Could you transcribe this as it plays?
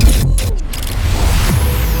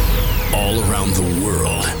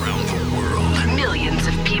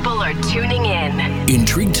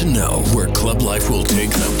intrigued to know where club life will take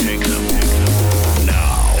them.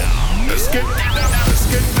 Now, let's get down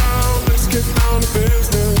to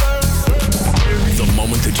business. The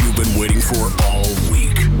moment that you've been waiting for all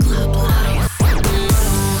week. Club life.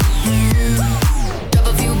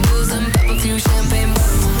 Double few booze and double few champagne.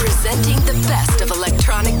 Presenting the best of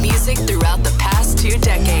electronic music throughout the past 2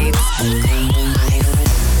 decades.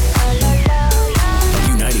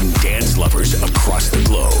 Uniting dance lovers across the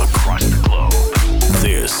globe.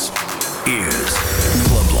 This is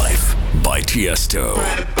Club Life by Tiësto.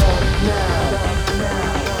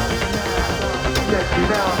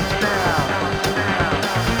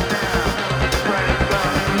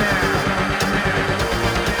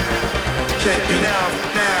 Check it out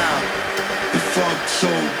now, the funk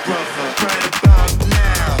soul brother. Right about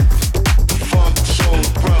now, the funk soul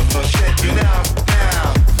brother. Check it out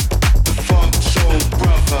now, the funk soul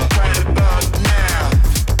brother. Right about now,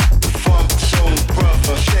 the funk soul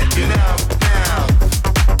brother. Check it out now,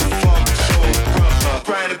 the funk soul brother.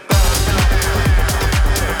 Right about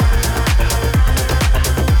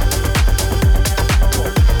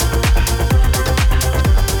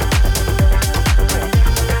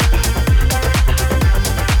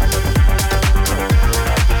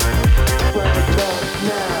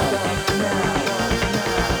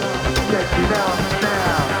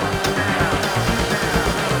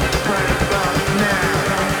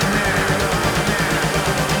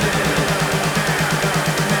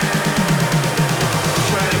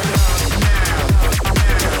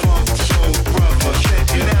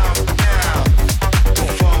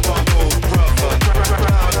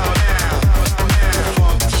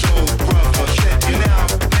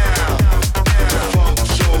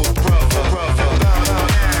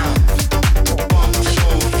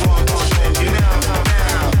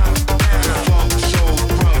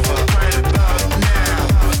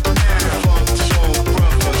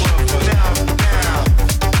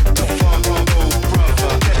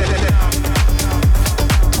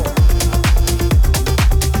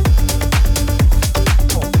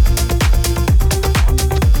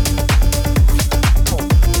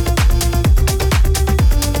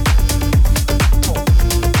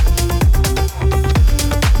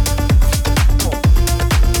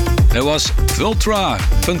was VLTRA,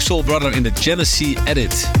 Funk Soul Brother in the GENESI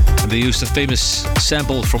edit. And they used a famous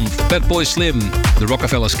sample from Fatboy Slim, the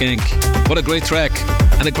Rockefeller Skank. What a great track,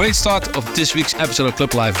 and a great start of this week's episode of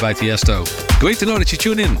Club Life by Tiësto. Great to know that you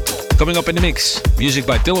tune in. Coming up in the mix, music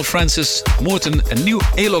by Dillon Francis, MORTEN, a new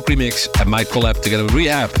A-Lock remix, and my collab together with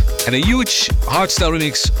Rehab, and a huge hardstyle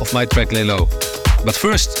remix of my track Lelo. But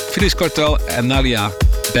first, Felix, Cartal and Naliya,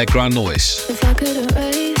 Background Noise. If I could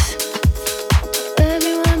erase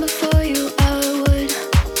everyone before you, I would.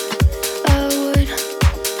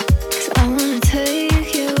 'Cause I wanna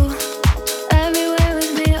take you everywhere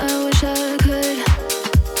with me. I wish I could.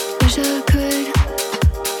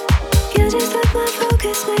 You just like my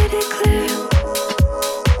focus, made it clear.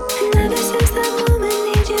 And ever since that moment,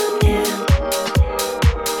 need you near.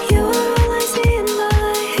 You are all I see and all I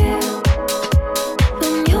hear.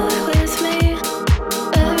 When you're with me,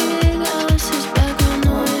 everything else is background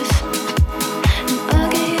noise. And I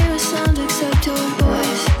can hear a sound except your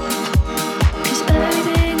voice. 'Cause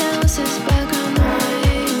everything else is background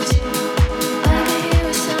noise. I can hear a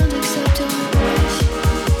sound except your voice.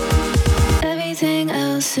 Everything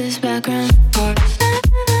else is background noise.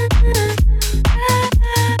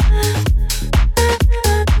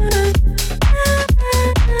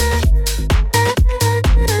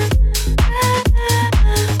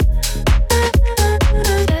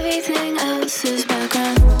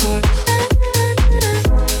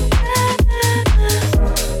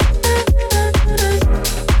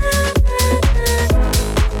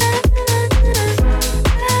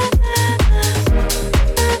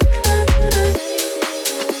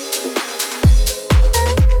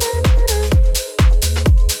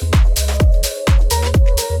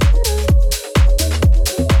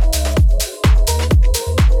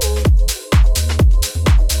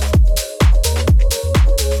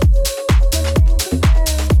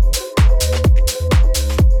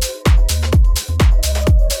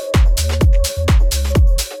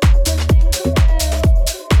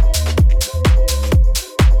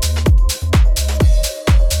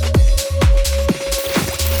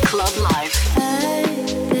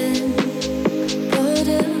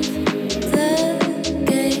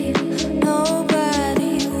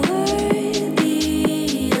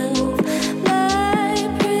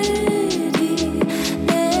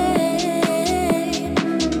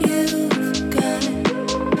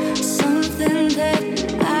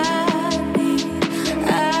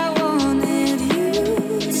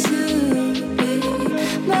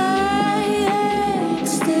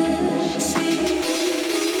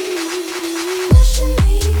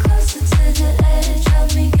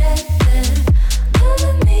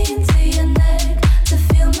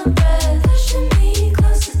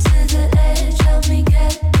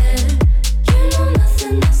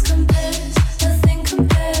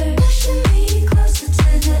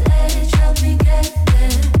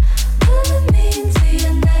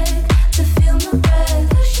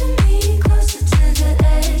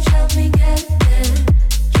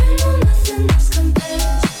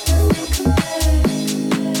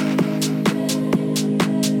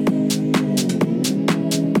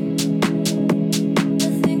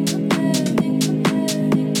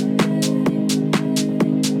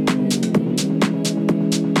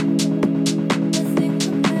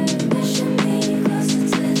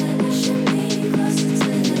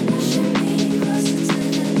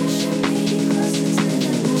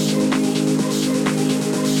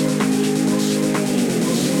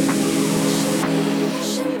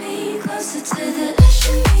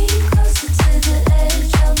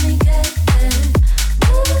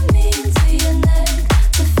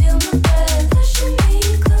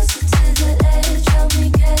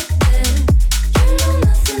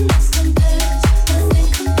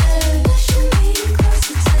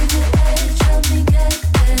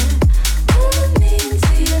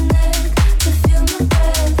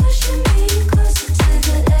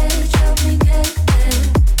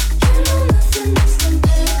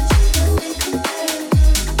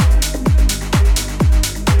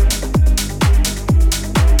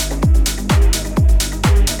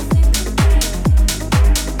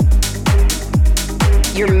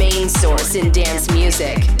 best in dance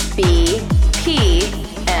music. BPM.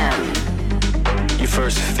 You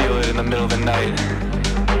first feel it in the middle of the night,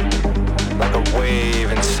 like a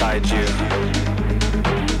wave inside you.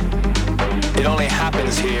 It only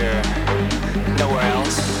happens here, nowhere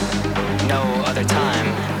else, no other time.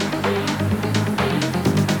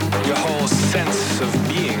 Your whole sense of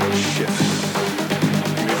being shifts.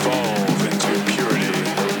 You evolve into purity.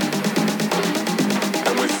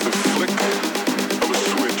 And with the flick of a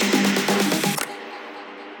switch,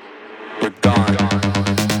 you're gone.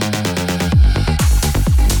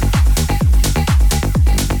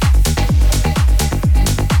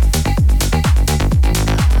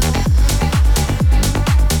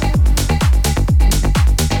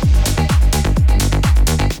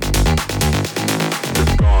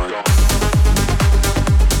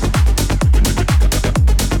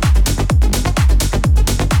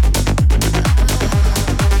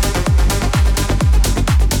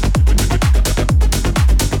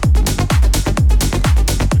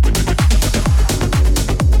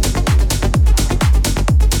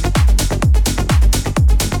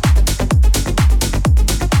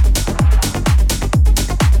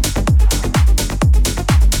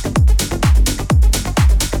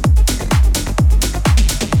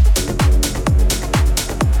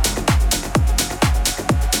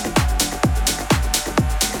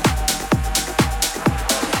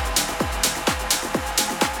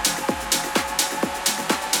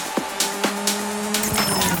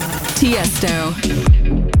 Tiësto.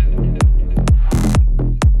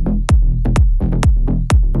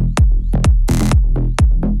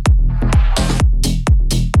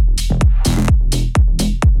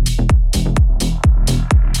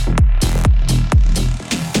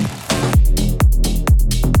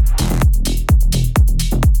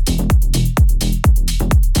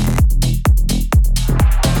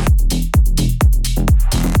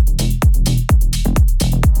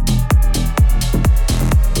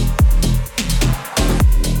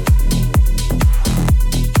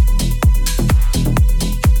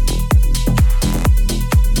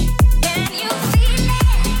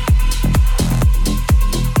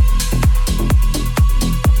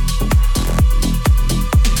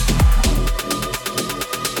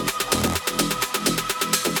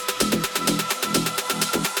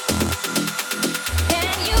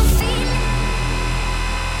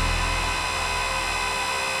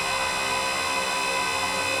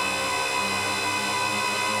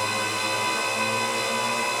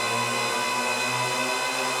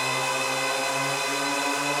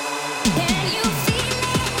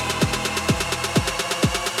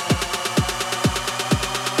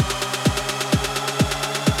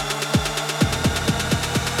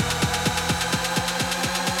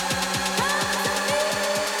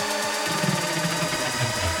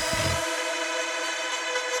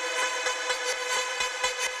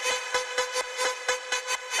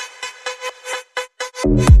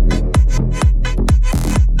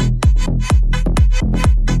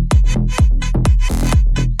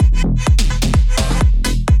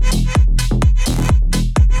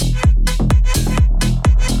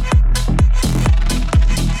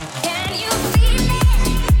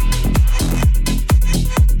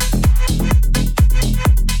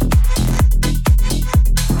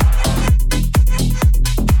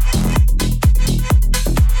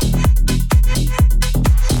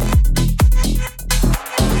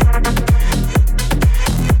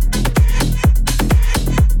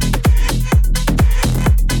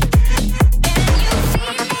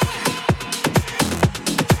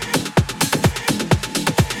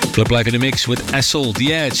 Club Life in the mix with ESSEL,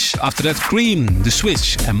 The Edge. After that, KREAM, The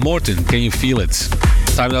Switch, and MORTEN, Can You Feel It?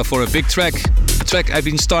 Time now for a big track. A track I've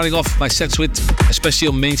been starting off my sets with, especially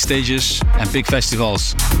on main stages and big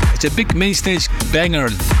festivals. It's a big main stage banger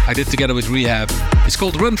I did together with Rehab. It's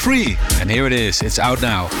called Run Free, and here it is. It's out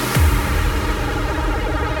now.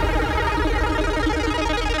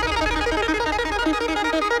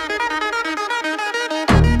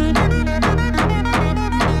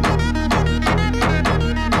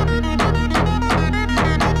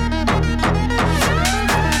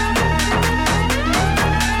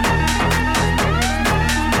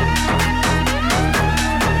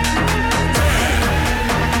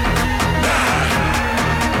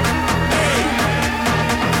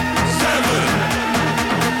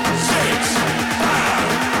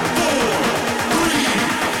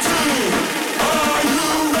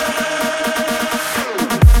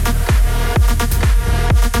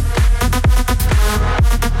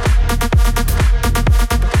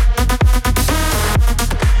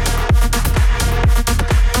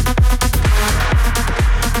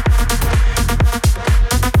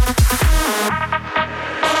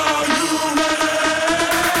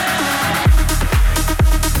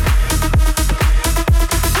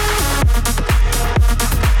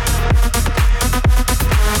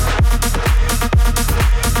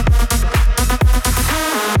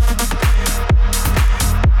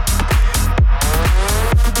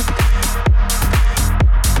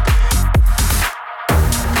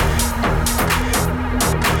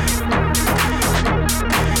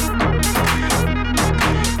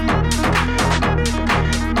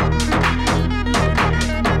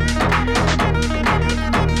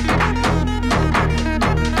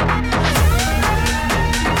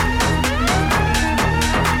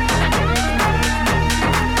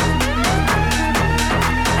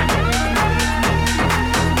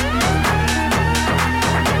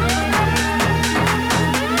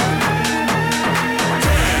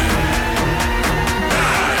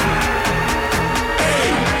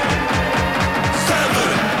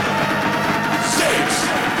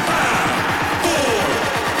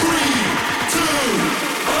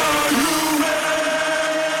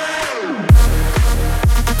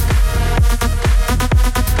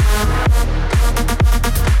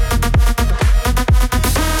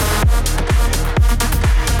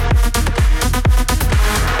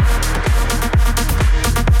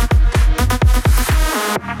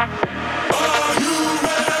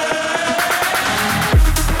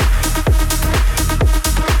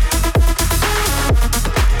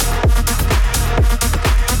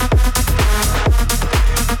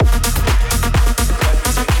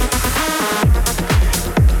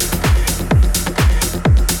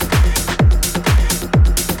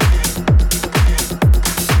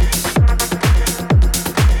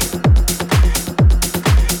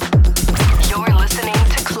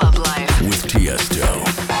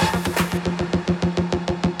 Tiësto.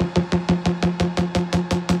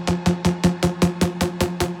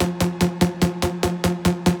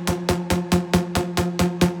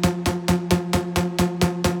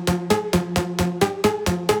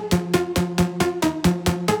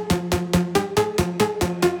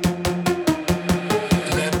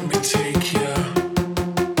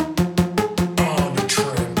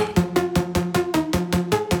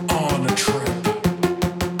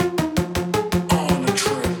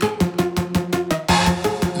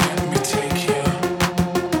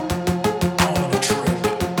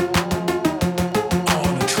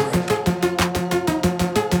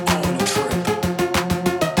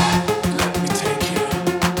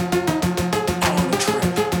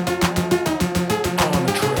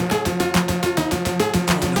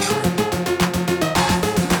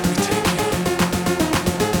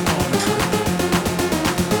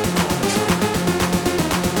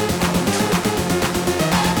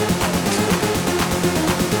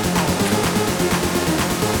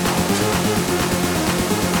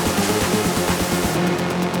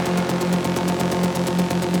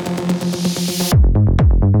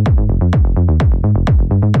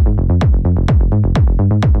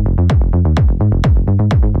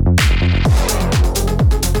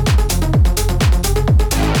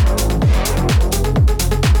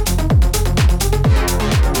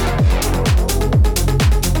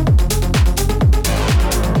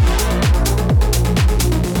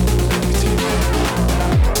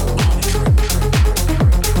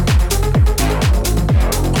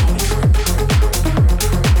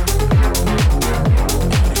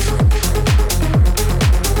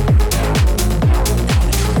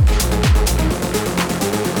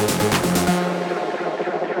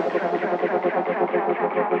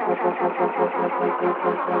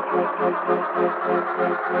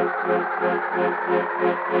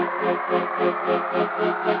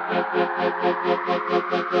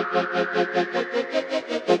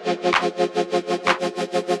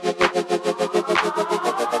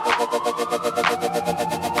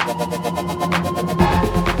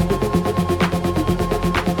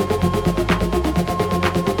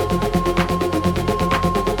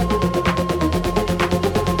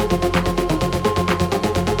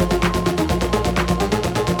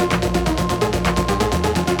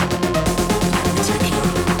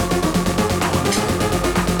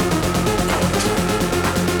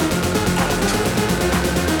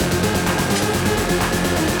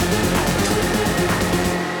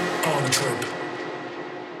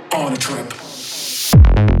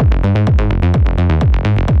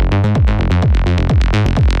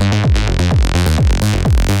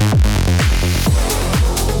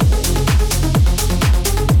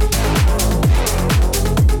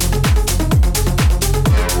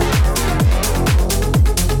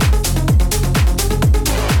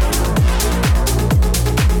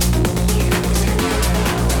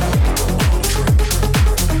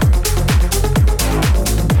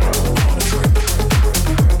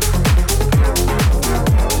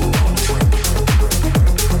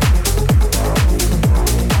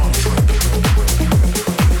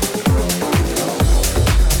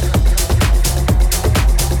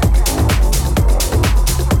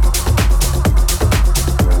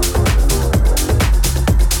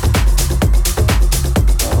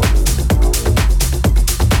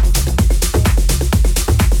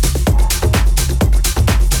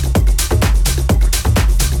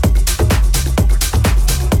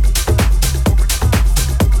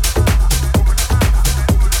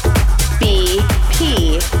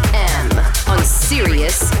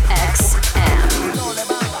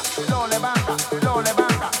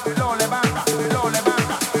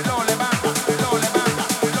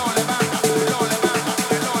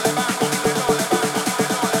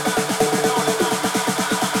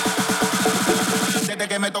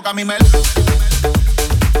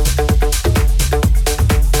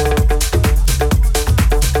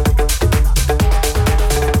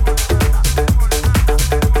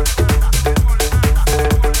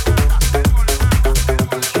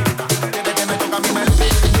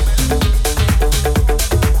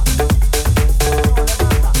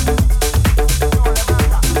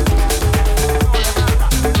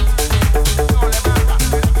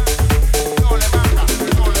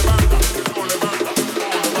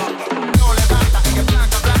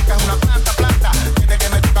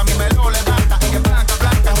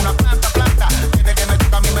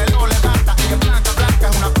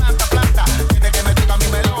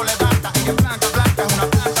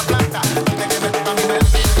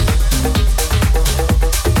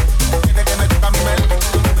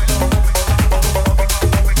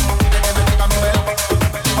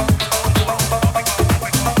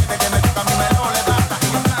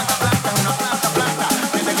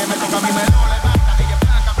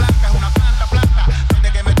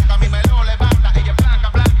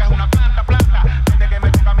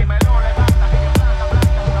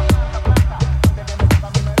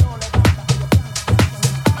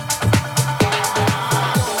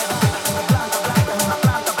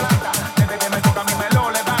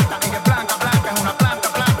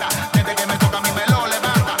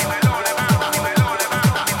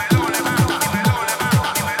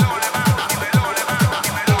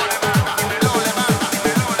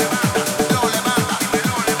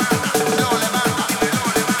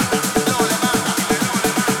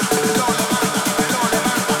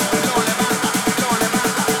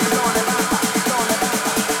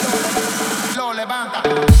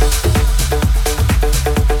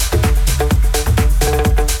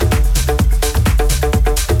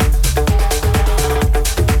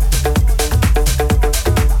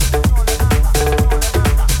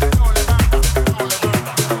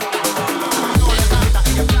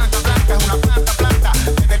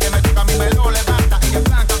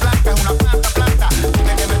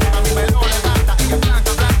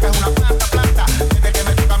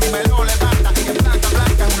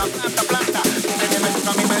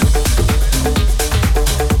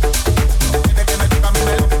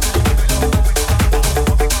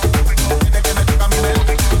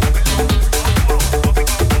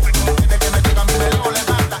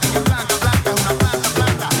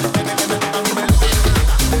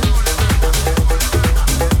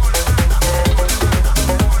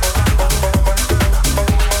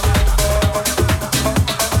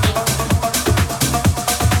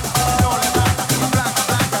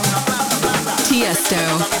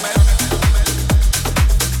 Tiësto.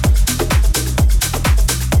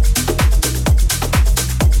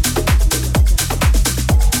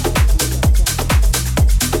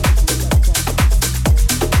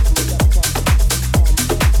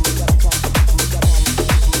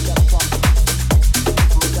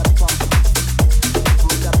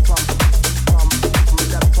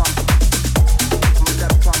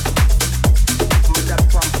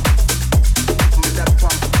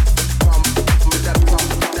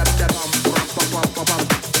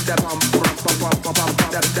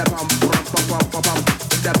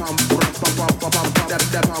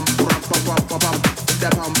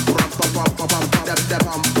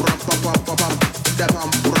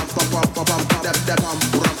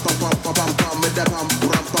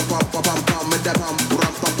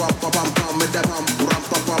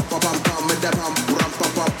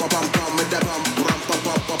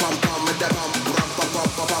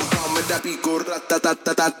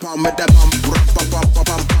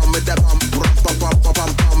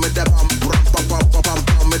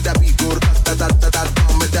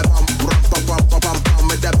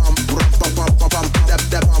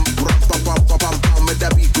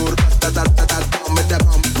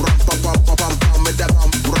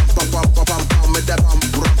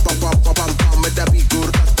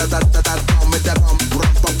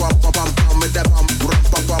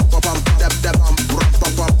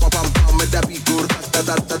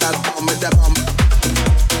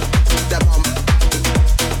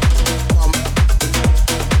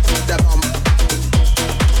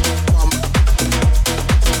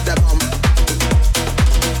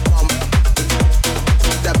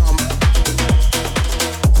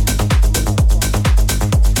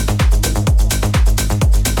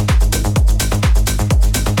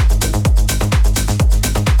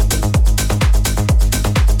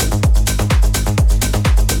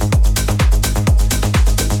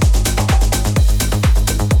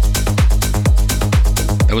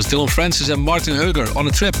 Dillon Francis and Martin HØRGER on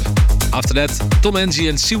a trip. After that, Tom Enzy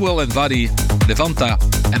and Siwell and Vadi, Levanta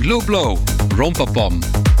and Low Blow, Rompo.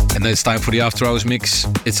 And then it's time for the After Hours mix.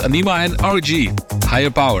 It's Anyma and Argy,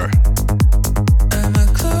 Higher Power.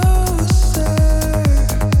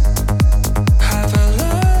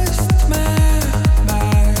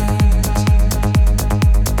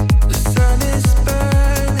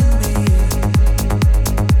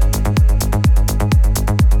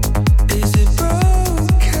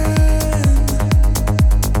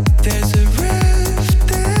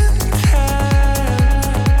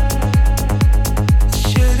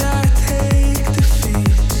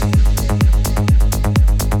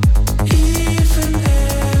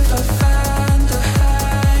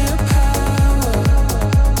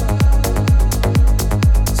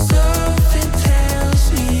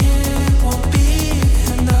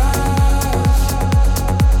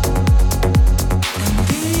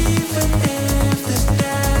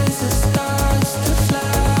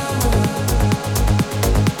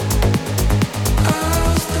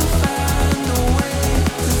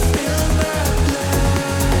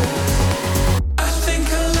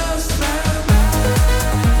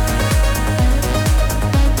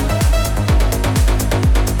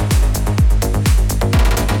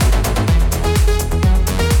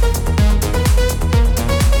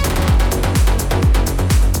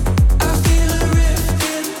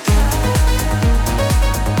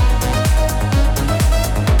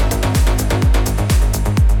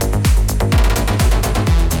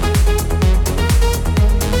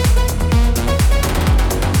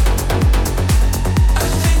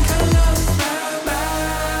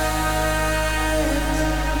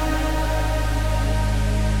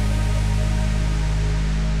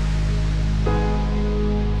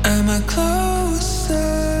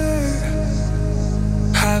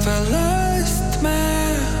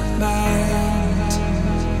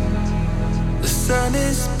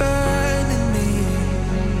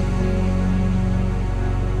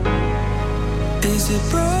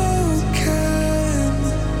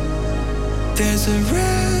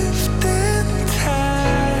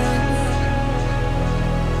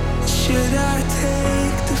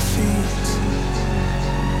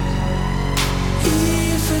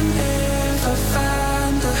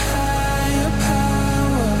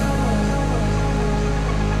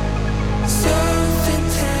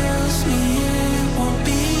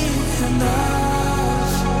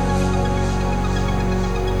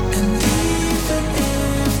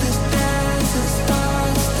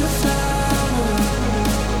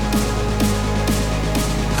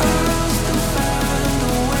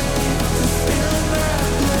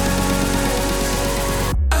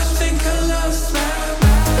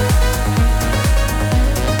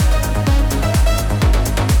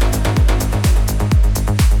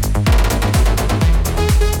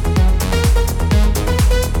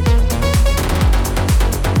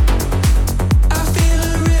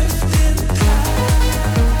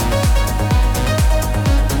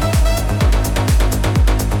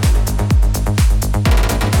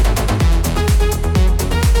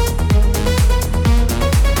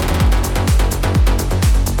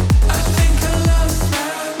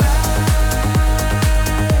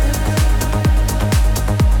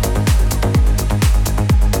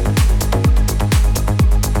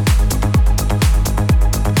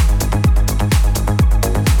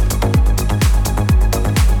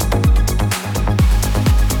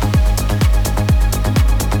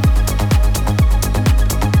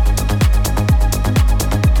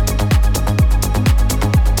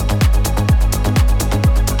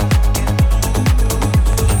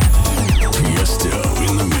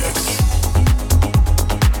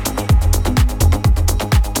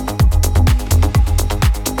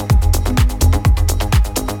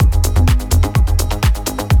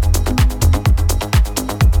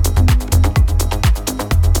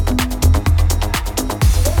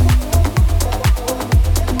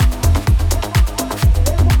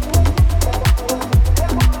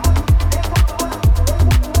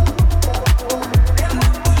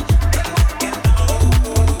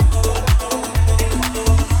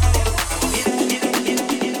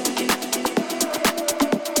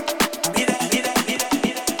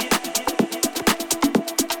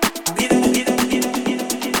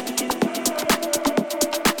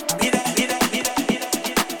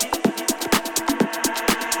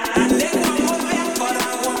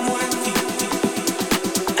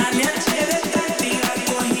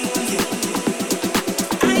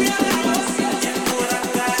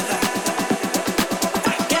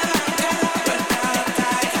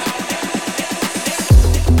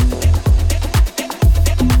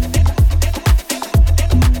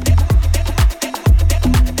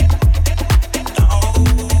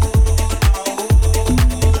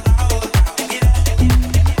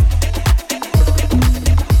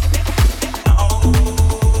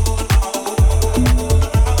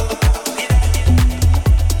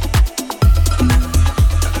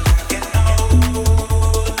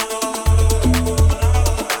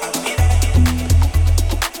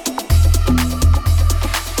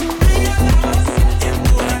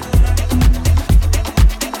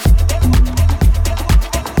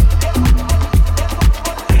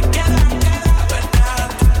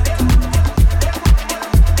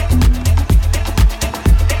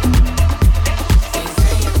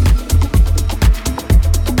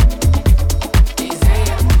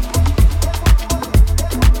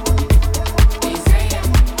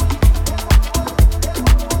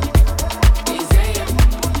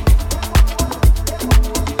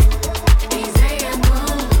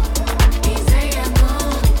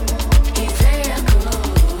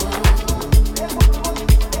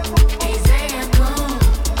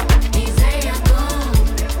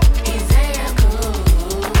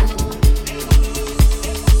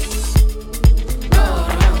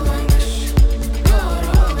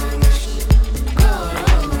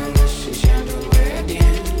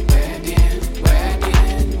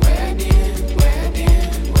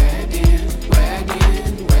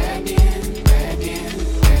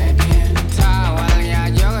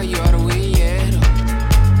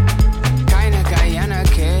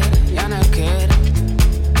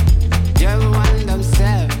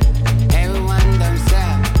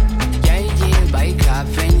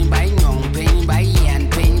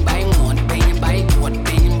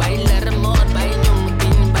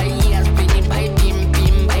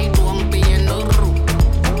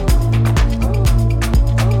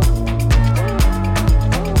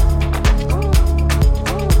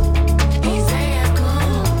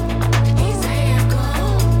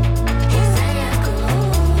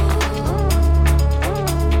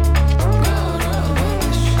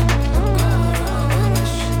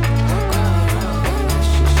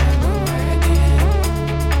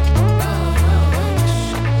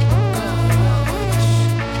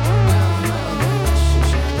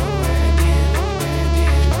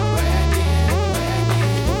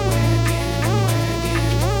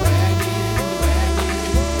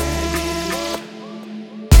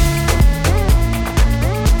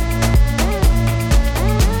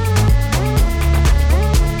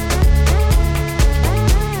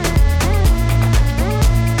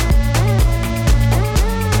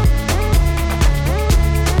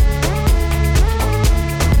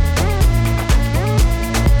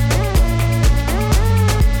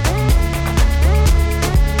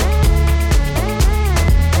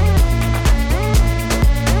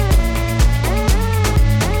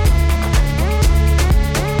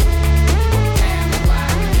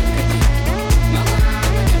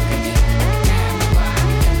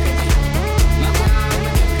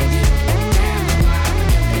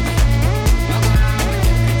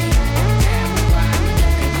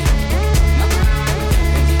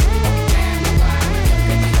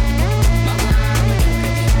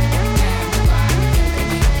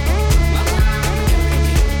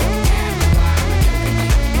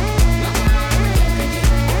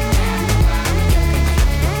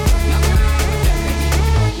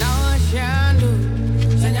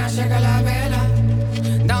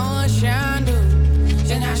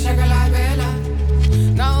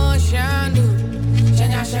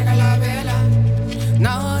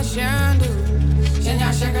 scendo,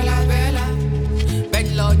 segna scega la vela,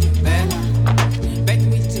 bet loggia bella, bet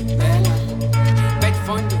witty bella, bet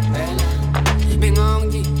fondo bella,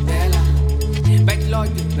 bengongi bella, bet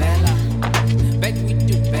loggia bella, bet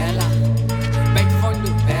witty bella, bet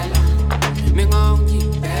fondo bella, bengongi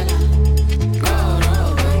bella.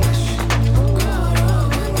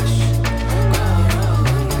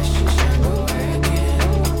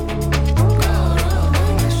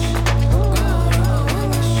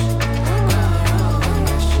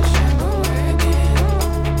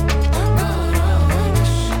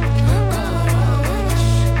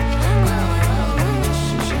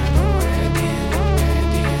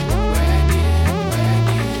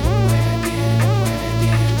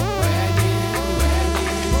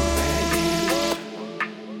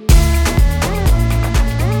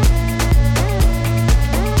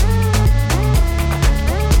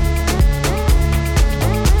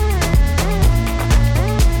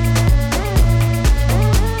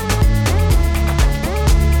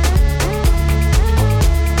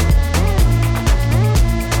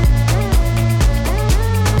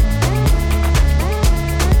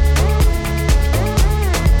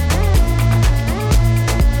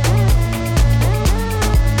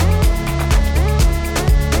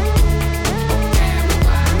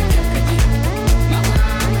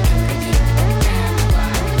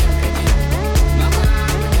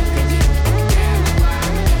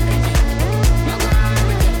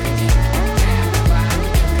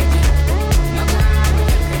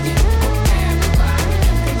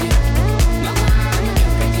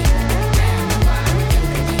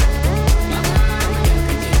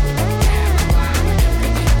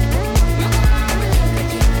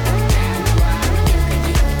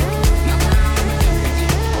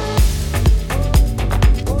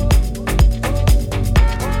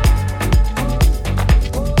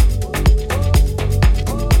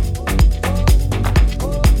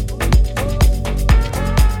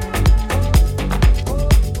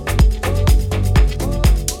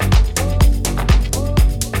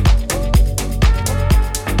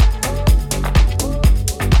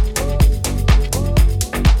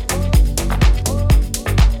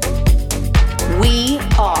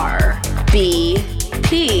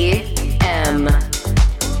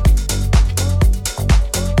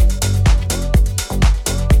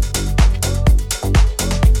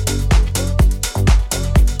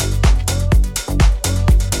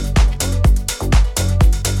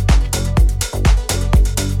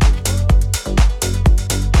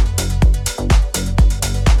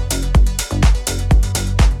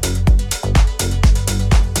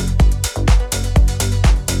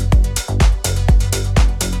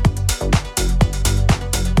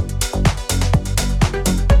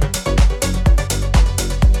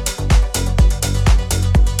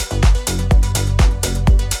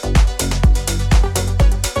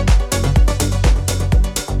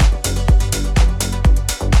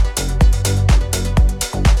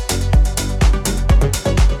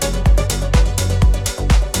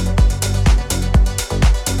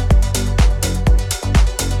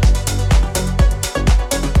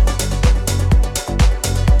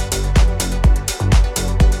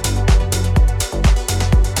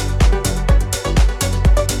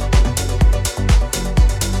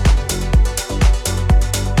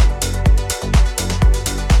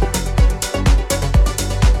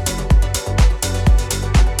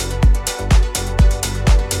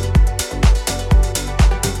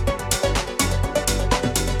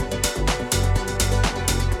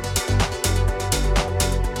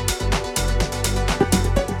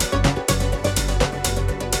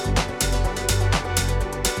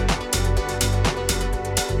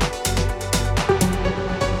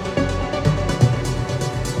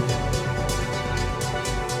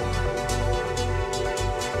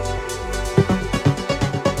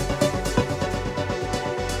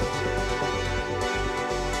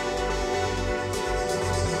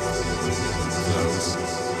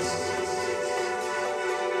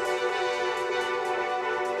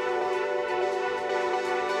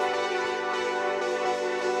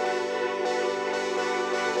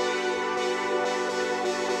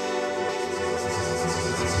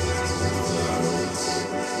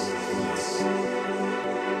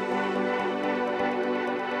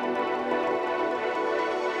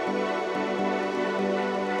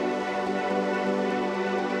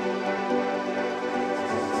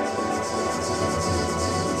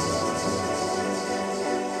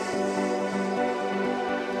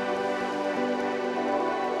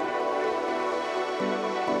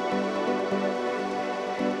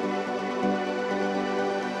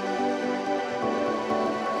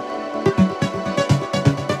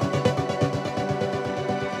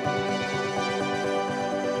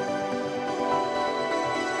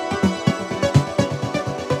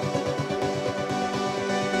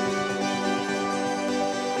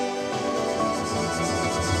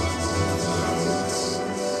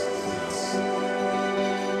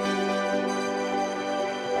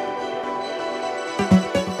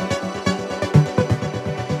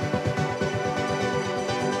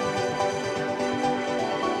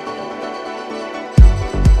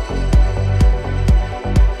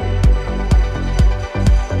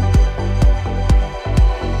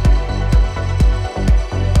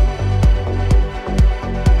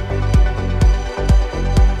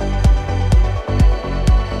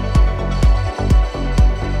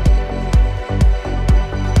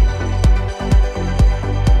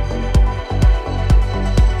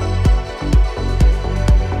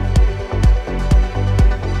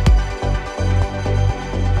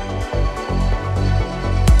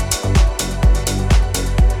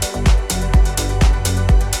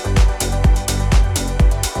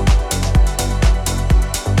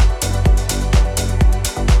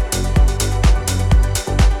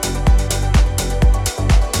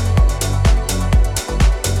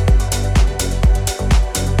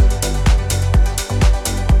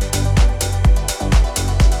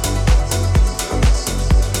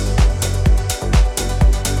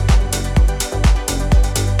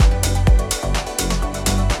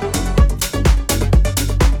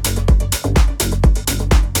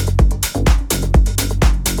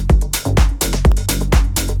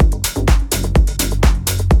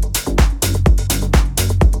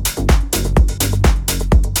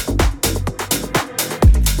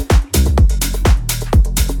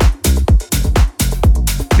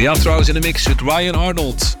 VLTRA was in the mix with Ryan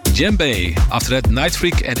Arnold, Djembe. After that,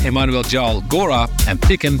 Nitefreak and Emmanuel, Gorah, and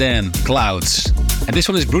Pig&Dan, Clouds. And this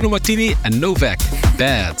one is Bruno Martini and Novak,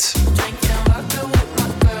 Bad.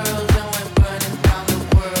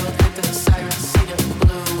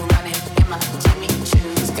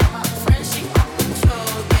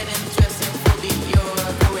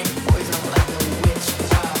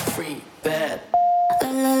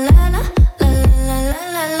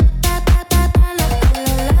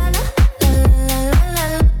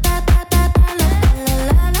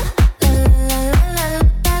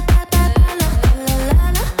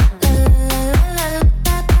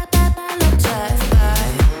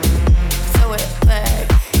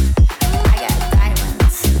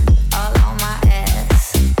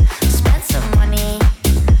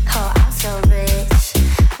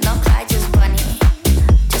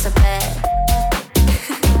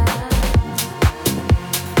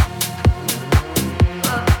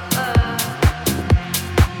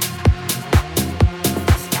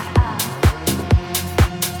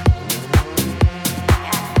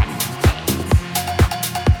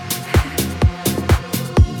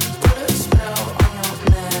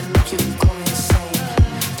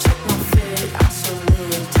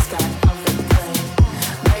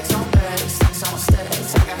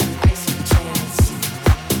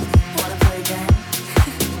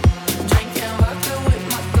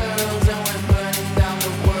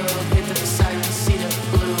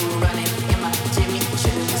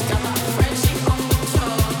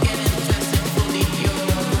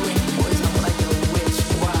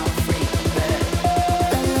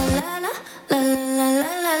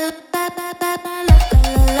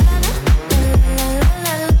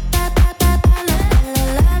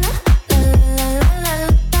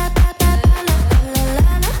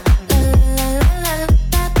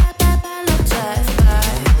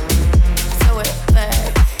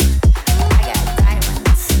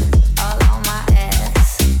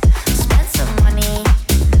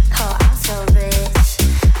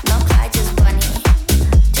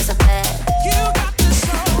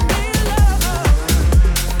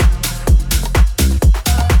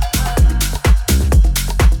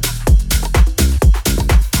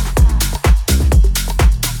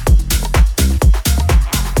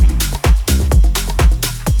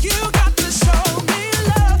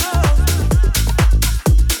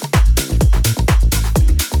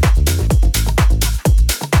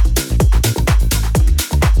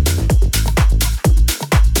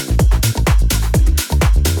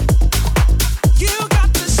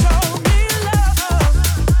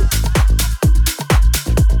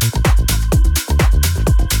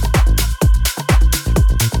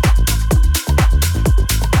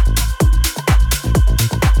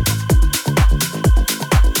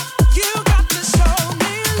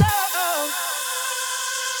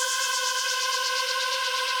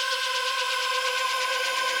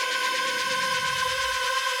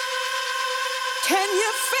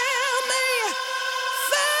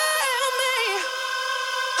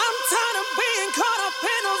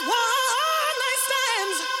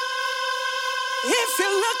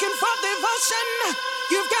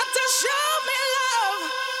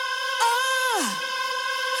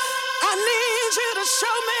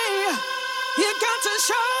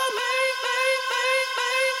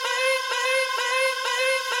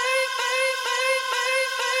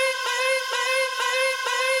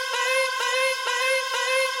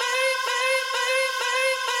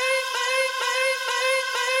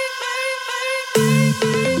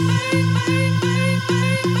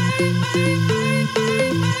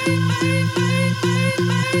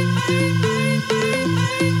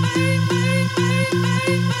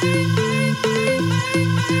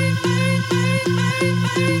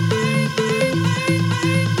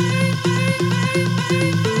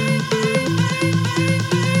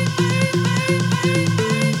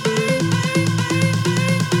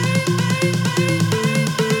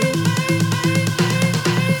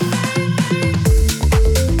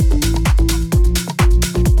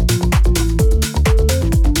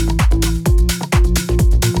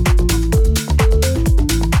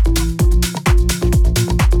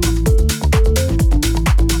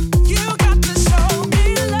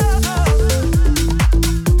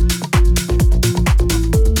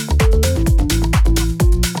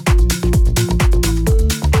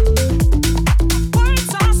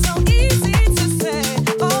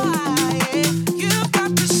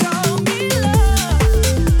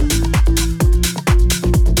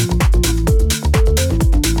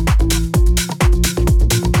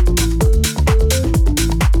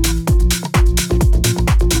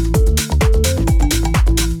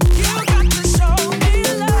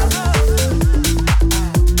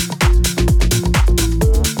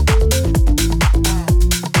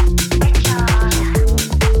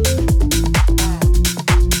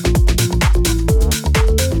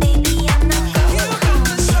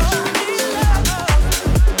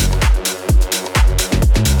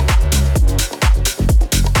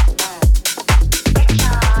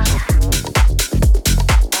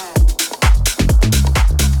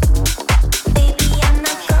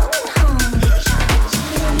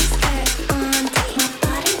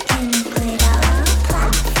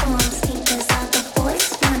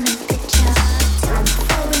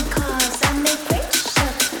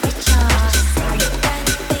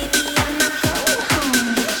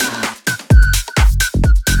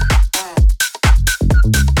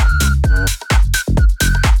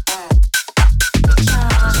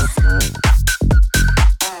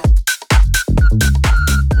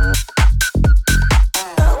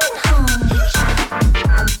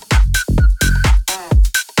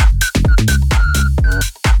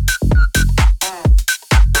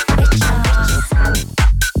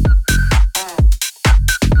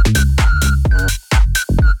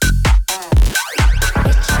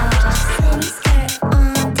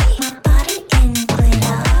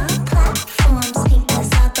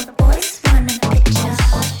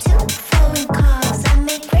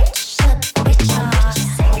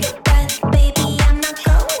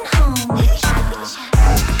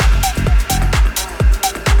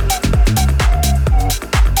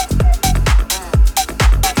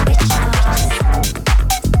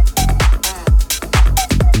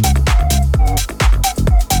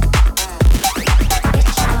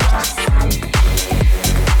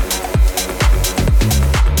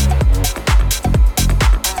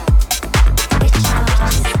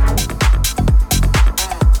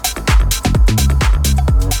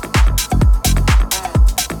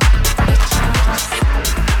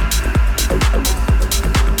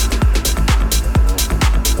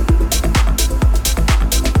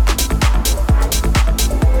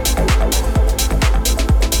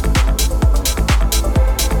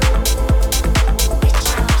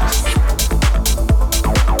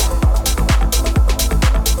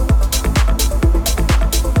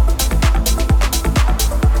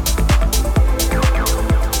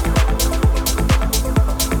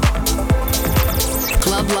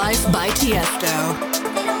 by Tiësto.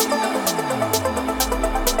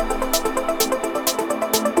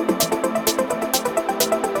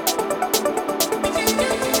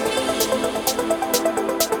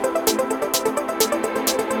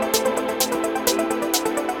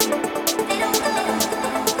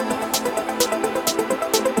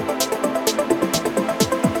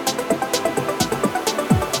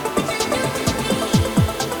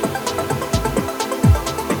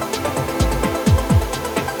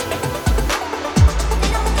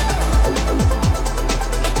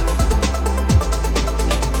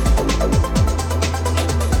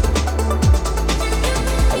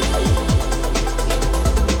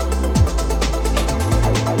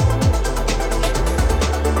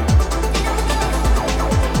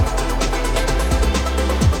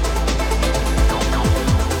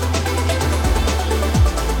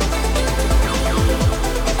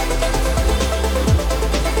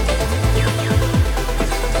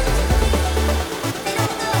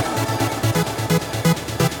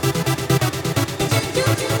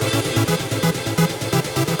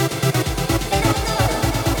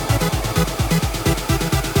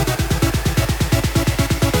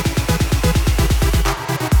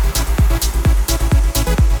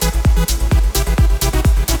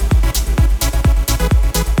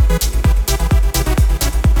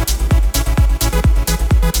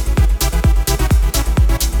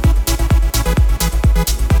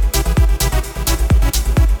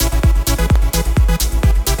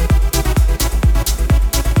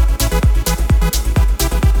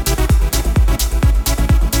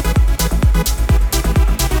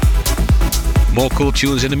 More cool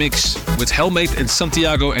tunes in the mix with HELLMATE and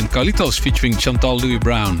Santiago and Carlitos featuring Chantal Louis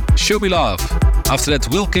Brown. Show Me Love. After that,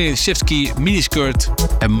 Wilke Shevsky, Miniskirt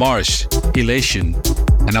and Marsh, Elation.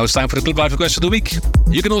 And now it's time for the Club Live request of the week.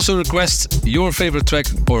 You can also request your favorite track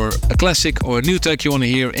or a classic or a new track you want to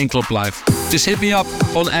hear in Club Live. Just hit me up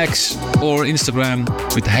on X or Instagram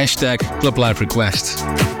with the hashtag Club Live Request.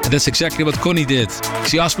 And that's exactly what Connie did.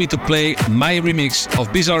 She asked me to play my remix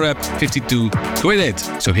of Bizarre Rap 52 Grade 8.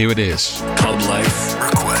 So here it is. Club Life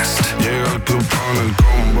Request. Llega el club con el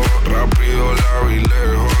combo, rápido, largo y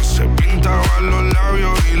lejos. Se pintaban los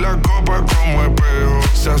labios y la copa como espejo.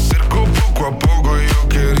 Se acercó poco a poco y yo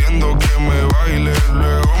queriendo que me baile.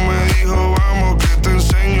 Luego me dijo, vamos que te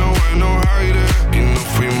enseño buenos aires. Y nos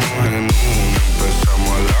fuimos en una,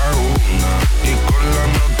 empezamos a la una. Y con la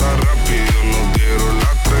nota rápido nos dieron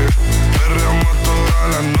las 3. Perreamos toda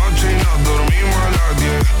la noche y nos dormimos a las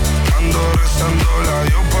 10. Ando rezando la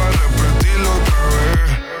Dios para repetirlo otra vez.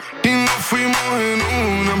 Y nos fuimos en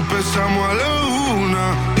una, empezamos a la una.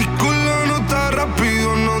 Y con la nota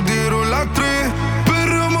rápido nos dieron las 3.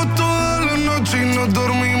 Perreamos toda la noche y nos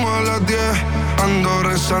dormimos a las 10. Ando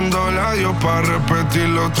rezando a Dios para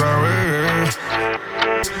repetirlo otra vez.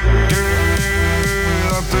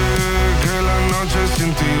 Quédate que la noche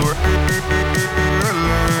sin ti duele.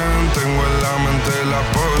 Tengo en la mente la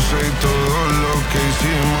pose y todo lo que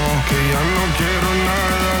hicimos. Que ya no quiero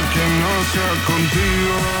nada que no sea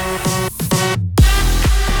contigo.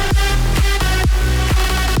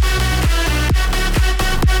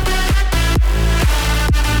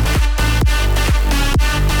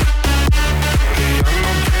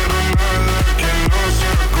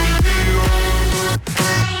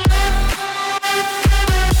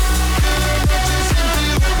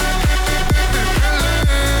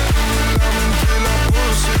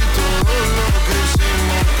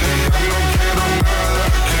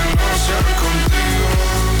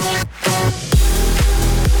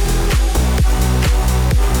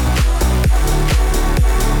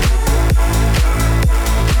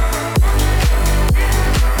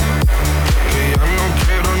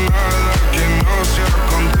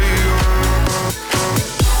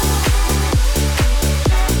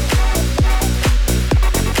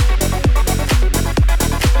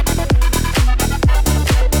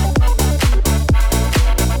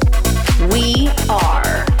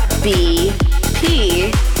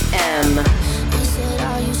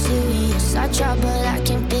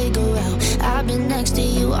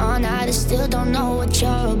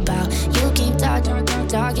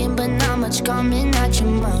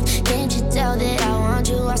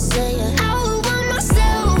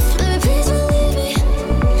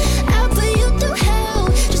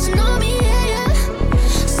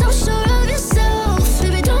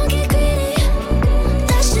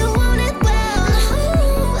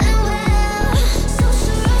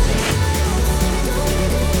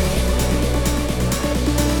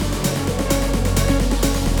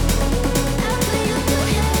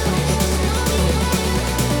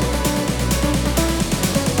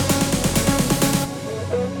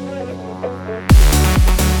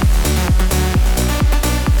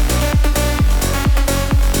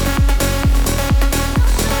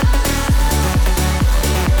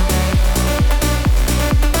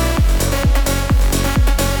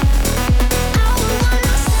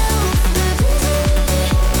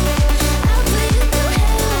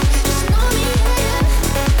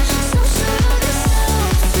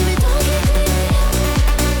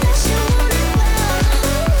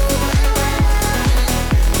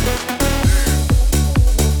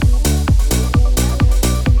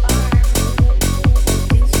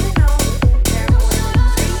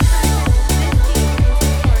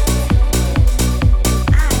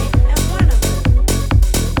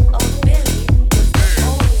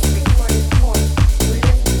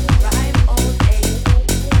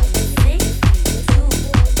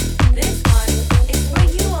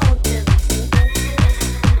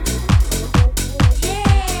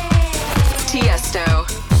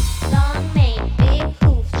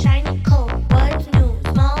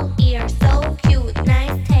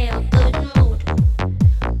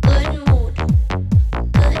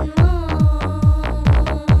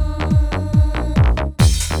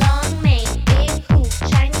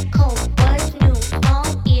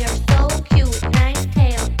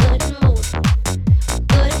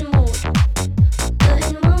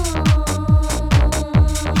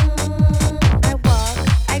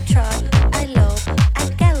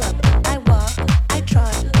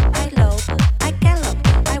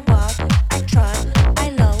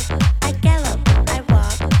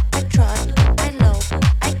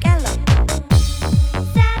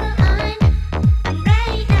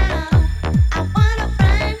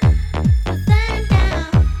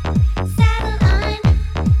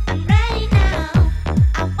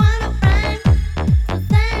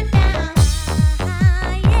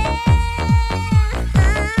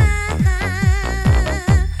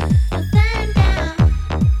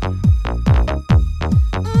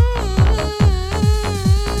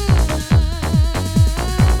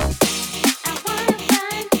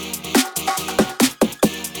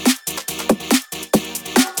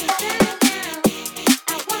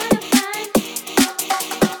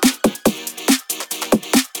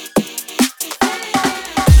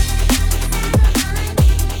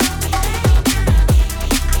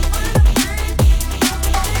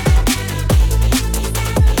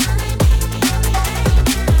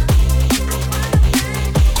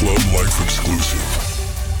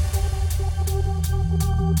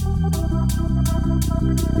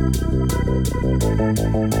 You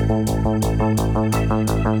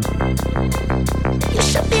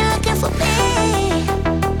should be looking for me.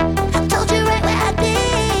 I told you right where I'd be.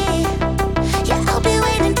 Yeah, I'll be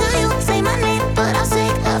waiting till you say my name, but I'm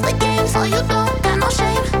sick of the game, so you don't got no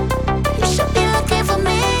shame. You should be looking for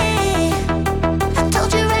me. I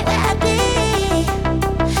told you right where I'd be.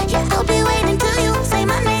 Yeah, I'll be waiting till you say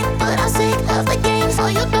my name, but I'm sick of the game, so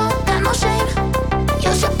you don't got no shame.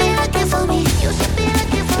 You should be looking for me. You should be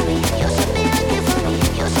looking for me. You should be looking for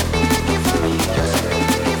me.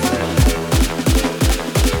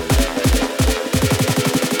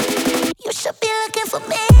 You should be looking for me. You should be looking for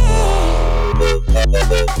me. You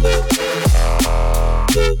should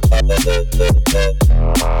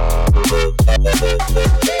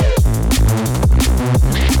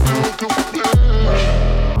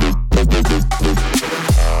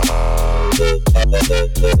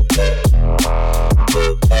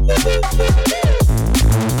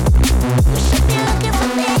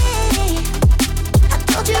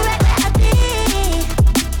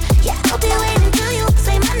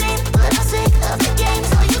be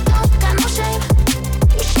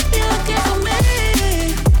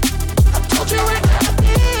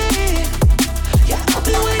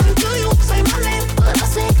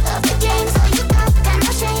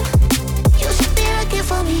looking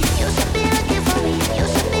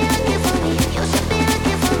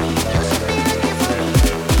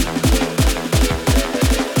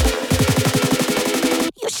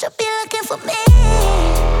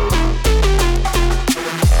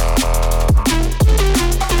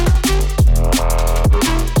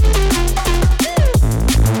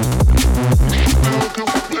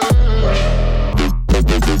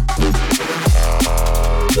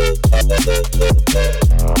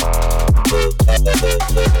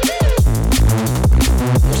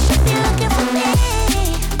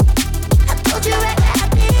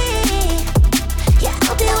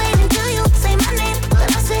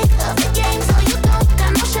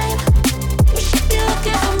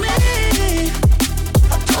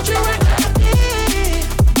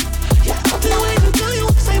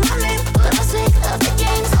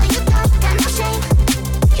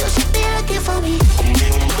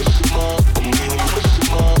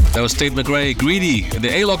for me. That was Tate McRae, Greedy, the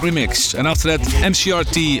A-Log remix. And after that,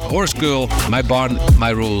 MCR-T, Horse Girl, My Barn,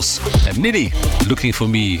 My Rules. And Nitty, Looking For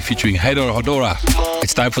Me, featuring Haydor Hodora.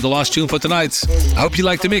 It's time for the last tune for tonight. I hope you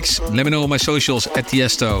like the mix. Let me know on my socials at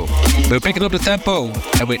Tiësto. We're picking up the tempo,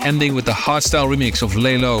 and we're ending with the hardstyle remix of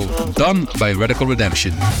Lay Low, done by Radical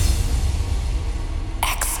Redemption. Yeah.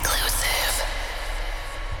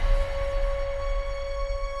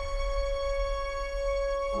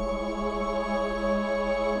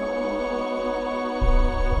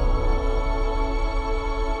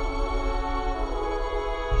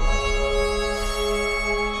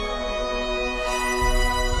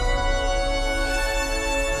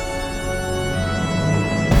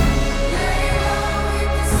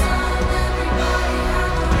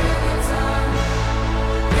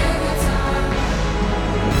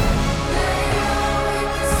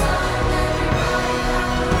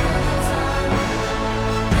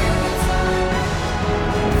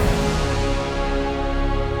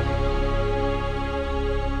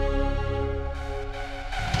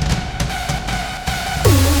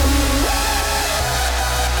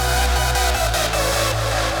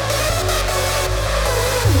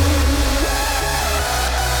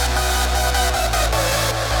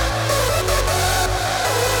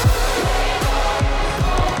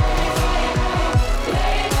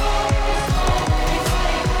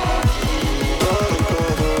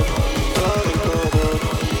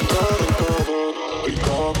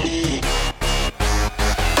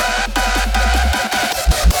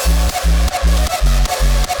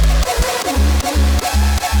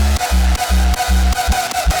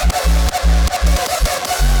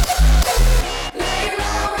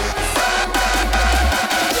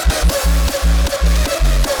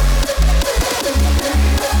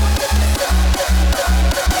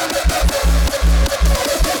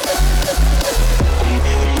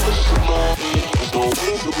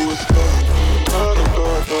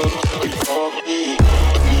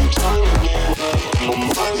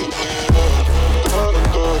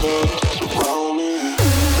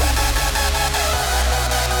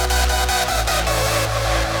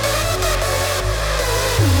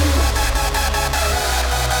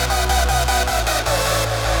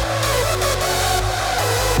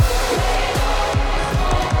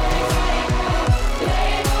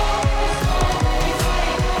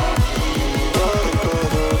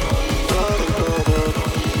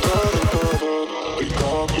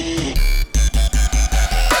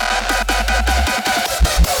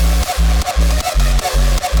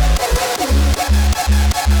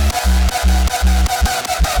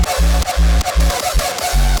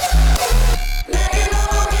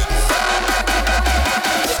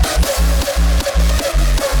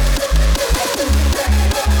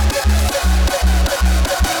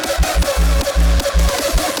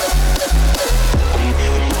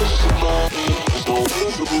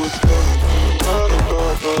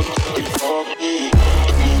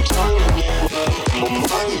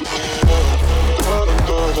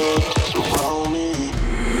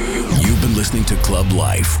 Club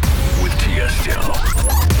Life with Tiësto.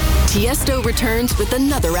 Tiësto returns with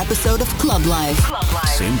another episode of Club Life.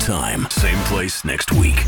 Same time, same place next week.